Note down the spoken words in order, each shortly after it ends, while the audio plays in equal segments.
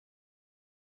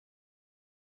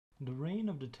The reign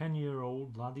of the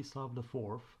 10-year-old Vladislav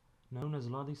IV, known as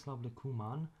Vladislav the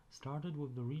Cuman, started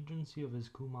with the regency of his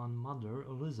Cuman mother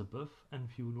Elizabeth and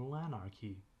feudal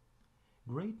anarchy.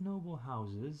 Great noble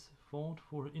houses fought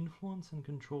for influence and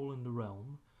control in the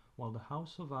realm, while the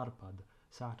house of Arpad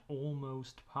sat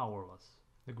almost powerless.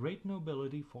 The great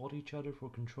nobility fought each other for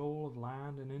control of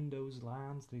land, and in those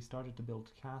lands they started to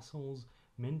build castles,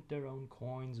 mint their own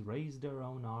coins, raise their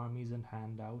own armies, and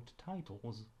hand out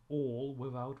titles, all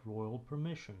without royal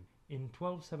permission. In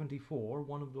 1274,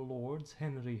 one of the lords,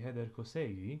 Henry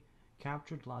Hederkosegi,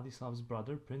 captured Vladislav's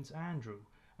brother, Prince Andrew,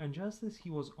 and just as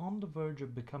he was on the verge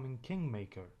of becoming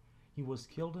kingmaker, he was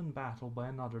killed in battle by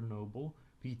another noble,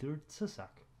 Peter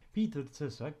Tisak. Peter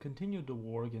Tisak continued the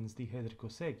war against the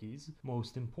Hederkosegis.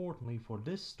 Most importantly for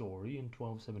this story, in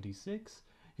 1276,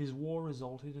 his war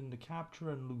resulted in the capture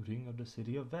and looting of the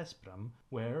city of Veszprém,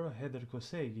 where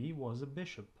Hederkosegi was a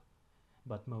bishop.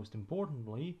 But most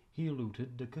importantly, he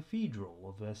looted the cathedral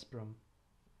of Veszprém.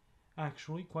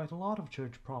 Actually, quite a lot of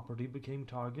church property became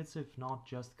targets, if not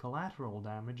just collateral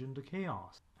damage, in the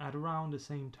chaos. At around the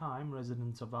same time,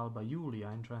 residents of Alba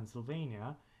Iulia in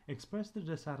Transylvania expressed their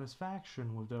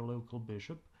dissatisfaction with their local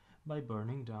bishop by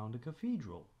burning down the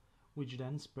cathedral, which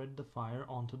then spread the fire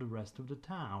onto the rest of the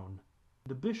town.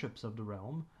 The bishops of the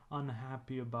realm,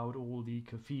 unhappy about all the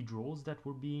cathedrals that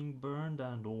were being burned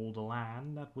and all the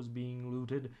land that was being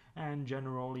looted, and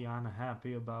generally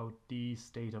unhappy about the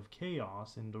state of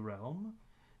chaos in the realm,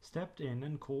 stepped in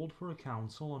and called for a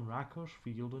council on Rákos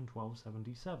Field in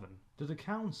 1277. To the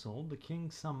council the king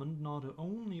summoned not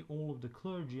only all of the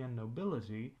clergy and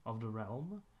nobility of the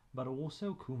realm, but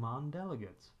also Cuman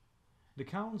delegates. The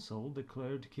council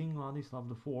declared King Vladislav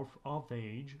IV of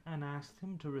age and asked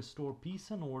him to restore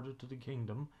peace and order to the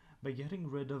kingdom by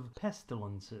getting rid of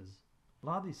pestilences.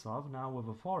 Vladislav, now with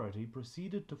authority,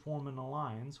 proceeded to form an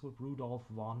alliance with Rudolf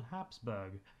von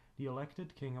Habsburg, the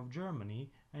elected king of Germany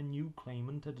and new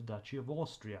claimant to the Duchy of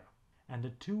Austria, and the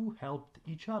two helped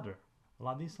each other.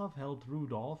 Vladislav helped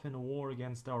Rudolf in a war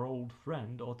against our old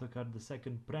friend Ottokar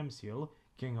II Przemysl,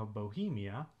 king of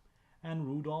Bohemia, and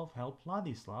Rudolf helped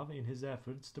Vladislav in his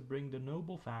efforts to bring the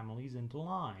noble families into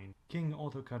line. King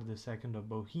Ottokar II of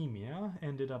Bohemia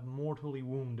ended up mortally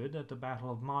wounded at the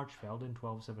Battle of Marchfeld in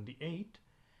 1278,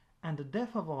 and the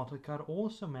death of Ottokar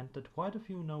also meant that quite a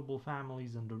few noble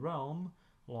families in the realm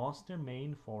lost their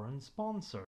main foreign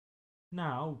sponsor.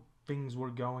 Now things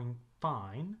were going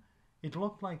fine. It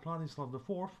looked like Vladislav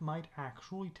IV might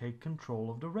actually take control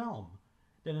of the realm.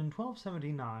 Then in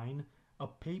 1279 a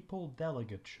papal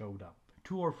delegate showed up.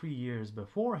 2 or 3 years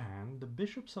beforehand, the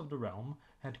bishops of the realm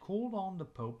had called on the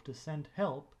Pope to send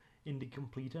help in the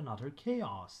complete and utter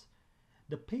chaos.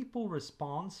 The papal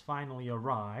response finally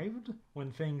arrived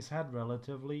when things had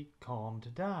relatively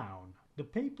calmed down. The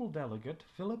papal delegate,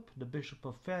 Philip, the Bishop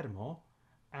of Fermo,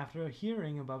 after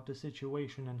hearing about the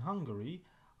situation in Hungary,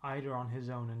 either on his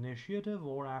own initiative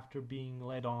or after being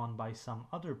led on by some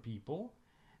other people,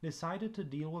 decided to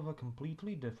deal with a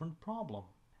completely different problem,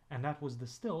 and that was the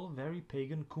still very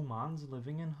pagan Cumans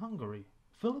living in Hungary.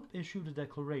 Philip issued a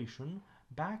declaration,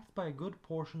 backed by a good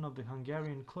portion of the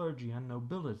Hungarian clergy and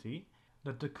nobility,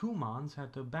 that the Cumans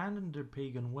had to abandon their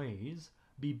pagan ways,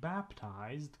 be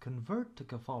baptized, convert to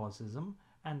Catholicism,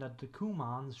 and that the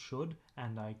Cumans should,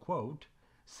 and I quote,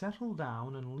 settle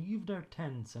down and leave their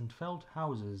tents and felt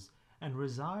houses, and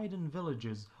reside in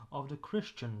villages of the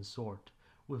Christian sort,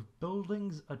 with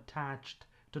buildings attached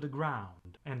to the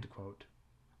ground, end quote,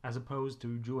 as opposed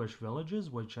to Jewish villages,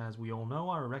 which, as we all know,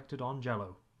 are erected on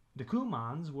jello. The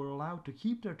Cumans were allowed to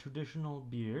keep their traditional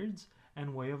beards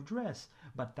and way of dress,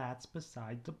 but that's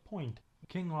beside the point.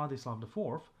 King Vladislav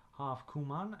IV, half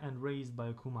Cuman and raised by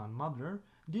a Cuman mother,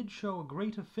 did show a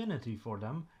great affinity for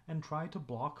them and tried to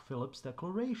block Philip's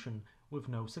declaration, with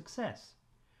no success.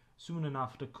 Soon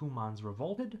enough the Cumans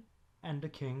revolted, and the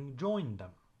king joined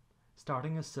them,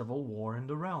 starting a civil war in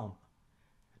the realm.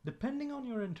 Depending on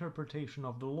your interpretation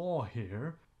of the law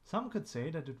here, some could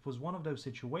say that it was one of those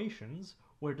situations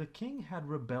where the king had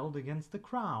rebelled against the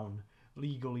crown.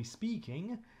 Legally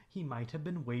speaking, he might have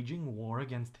been waging war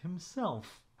against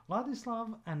himself.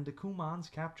 Vladislav and the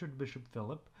Cumans captured Bishop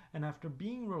Philip, and after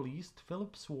being released,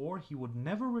 Philip swore he would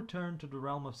never return to the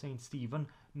realm of St. Stephen,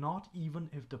 not even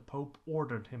if the Pope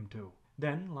ordered him to.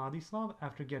 Then Vladislav,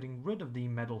 after getting rid of the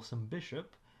meddlesome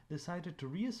bishop, decided to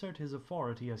reassert his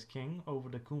authority as king over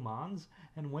the Cumans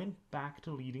and went back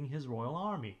to leading his royal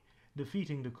army,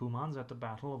 defeating the Cumans at the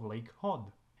Battle of Lake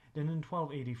Hod. Then in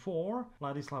 1284,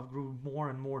 Vladislav grew more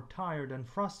and more tired and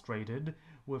frustrated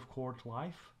with court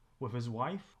life, with his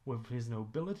wife, with his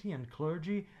nobility and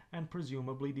clergy, and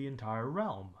presumably the entire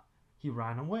realm. He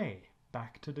ran away.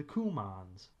 back to the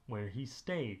Cumans, where he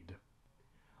stayed.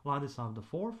 Ladislav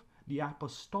IV, the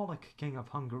apostolic king of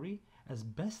Hungary, as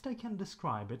best I can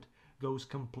describe it, goes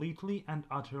completely and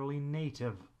utterly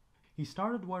native. He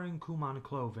started wearing Cuman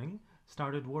clothing,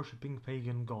 started worshipping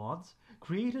pagan gods,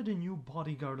 created a new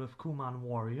bodyguard of Cuman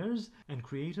warriors, and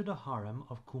created a harem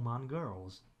of Cuman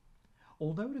girls.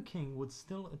 Although the king would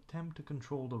still attempt to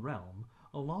control the realm,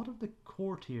 a lot of the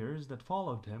courtiers that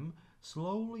followed him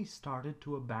slowly started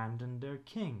to abandon their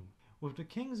king. With the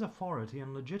king's authority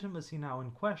and legitimacy now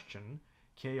in question,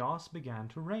 chaos began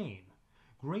to reign.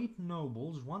 Great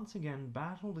nobles once again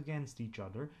battled against each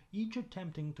other, each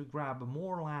attempting to grab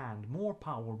more land, more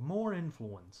power, more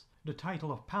influence. The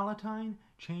title of Palatine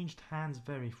changed hands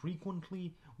very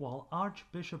frequently, while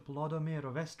Archbishop Lodomir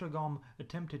of Esztergom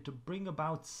attempted to bring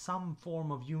about some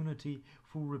form of unity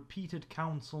through repeated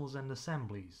councils and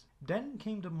assemblies. Then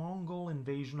came the Mongol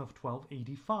invasion of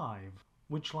 1285,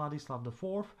 which Ladislav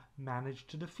IV managed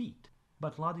to defeat.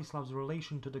 But Ladislav's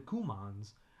relation to the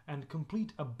Cumans and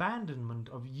complete abandonment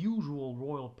of usual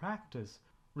royal practice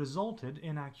resulted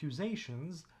in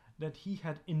accusations that he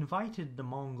had invited the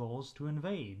Mongols to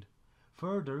invade,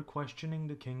 further questioning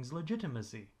the king's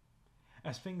legitimacy.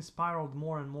 As things spiraled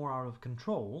more and more out of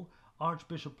control,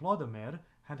 Archbishop Lodomir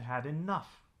had had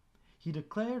enough. He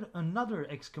declared another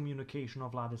excommunication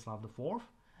of Ladislav IV.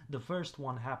 The first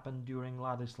one happened during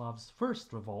Ladislav's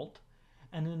first revolt,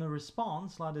 and in a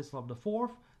response Ladislav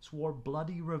IV swore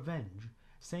bloody revenge,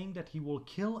 saying that he will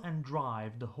kill and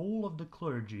drive the whole of the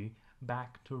clergy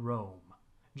back to Rome.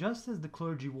 Just as the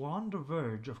clergy were on the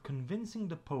verge of convincing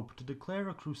the Pope to declare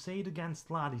a crusade against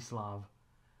Ladislav,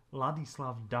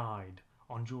 Ladislav died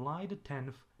on July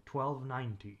 10,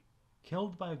 1290,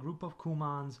 killed by a group of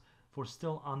Cumans for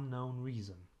still unknown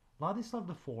reason. Ladislav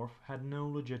IV had no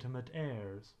legitimate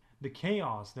heirs. The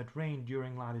chaos that reigned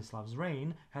during Ladislav's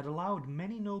reign had allowed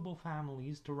many noble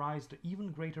families to rise to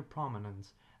even greater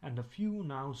prominence, and a few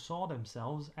now saw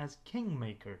themselves as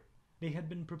kingmaker. They had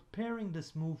been preparing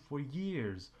this move for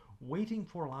years, waiting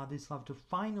for Ladislav to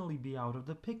finally be out of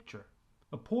the picture.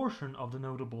 A portion of the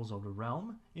notables of the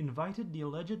realm invited the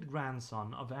alleged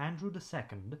grandson of Andrew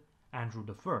II, Andrew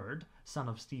III, son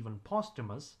of Stephen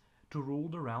Postumus, to rule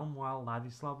the realm while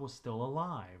Ladislav was still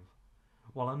alive,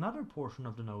 while another portion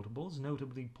of the notables,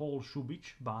 notably Paul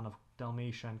Šubić, Ban of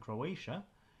Dalmatia and Croatia,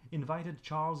 invited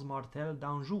Charles Martel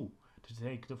d'Anjou to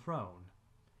take the throne.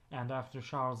 And after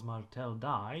Charles Martel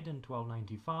died in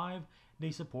 1295,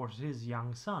 they supported his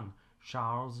young son,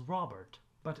 Charles Robert.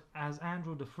 But as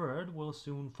Andrew III will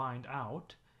soon find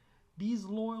out, these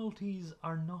loyalties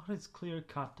are not as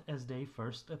clear-cut as they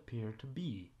first appear to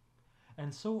be.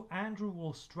 And so Andrew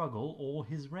will struggle all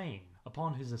his reign.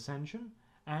 Upon his ascension,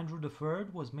 Andrew III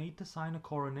was made to sign a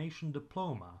coronation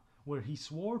diploma, where he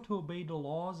swore to obey the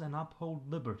laws and uphold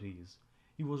liberties.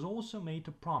 He was also made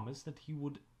to promise that he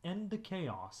would end the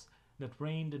chaos that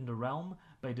reigned in the realm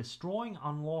by destroying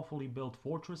unlawfully built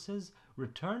fortresses,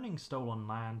 returning stolen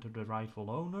land to the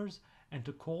rightful owners, and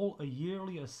to call a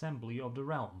yearly assembly of the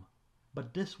realm.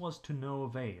 But this was to no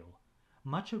avail.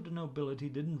 Much of the nobility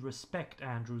didn't respect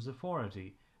Andrew's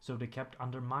authority, so they kept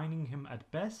undermining him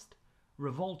at best,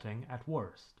 revolting at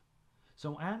worst.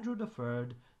 So Andrew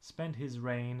III spent his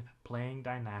reign playing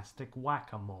dynastic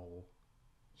whack-a-mole.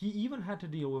 He even had to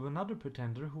deal with another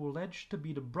pretender who alleged to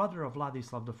be the brother of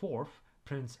Ladislav IV,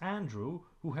 Prince Andrew,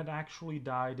 who had actually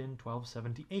died in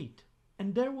 1278.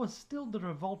 And there was still the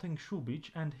revolting Šubić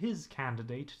and his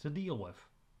candidate to deal with.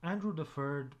 Andrew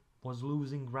III was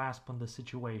losing grasp on the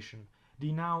situation.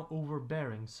 The now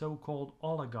overbearing so-called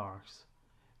oligarchs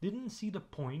didn't see the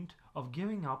point of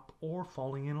giving up or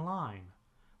falling in line.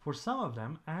 For some of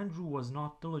them, Andrew was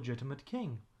not the legitimate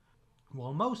king,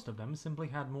 while most of them simply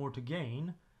had more to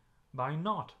gain by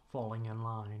not falling in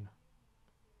line.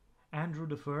 Andrew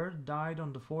III died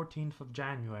on the 14th of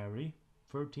January,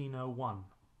 1301.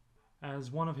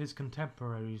 As one of his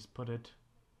contemporaries put it,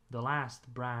 the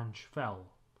last branch fell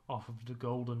off of the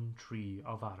golden tree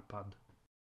of Arpad.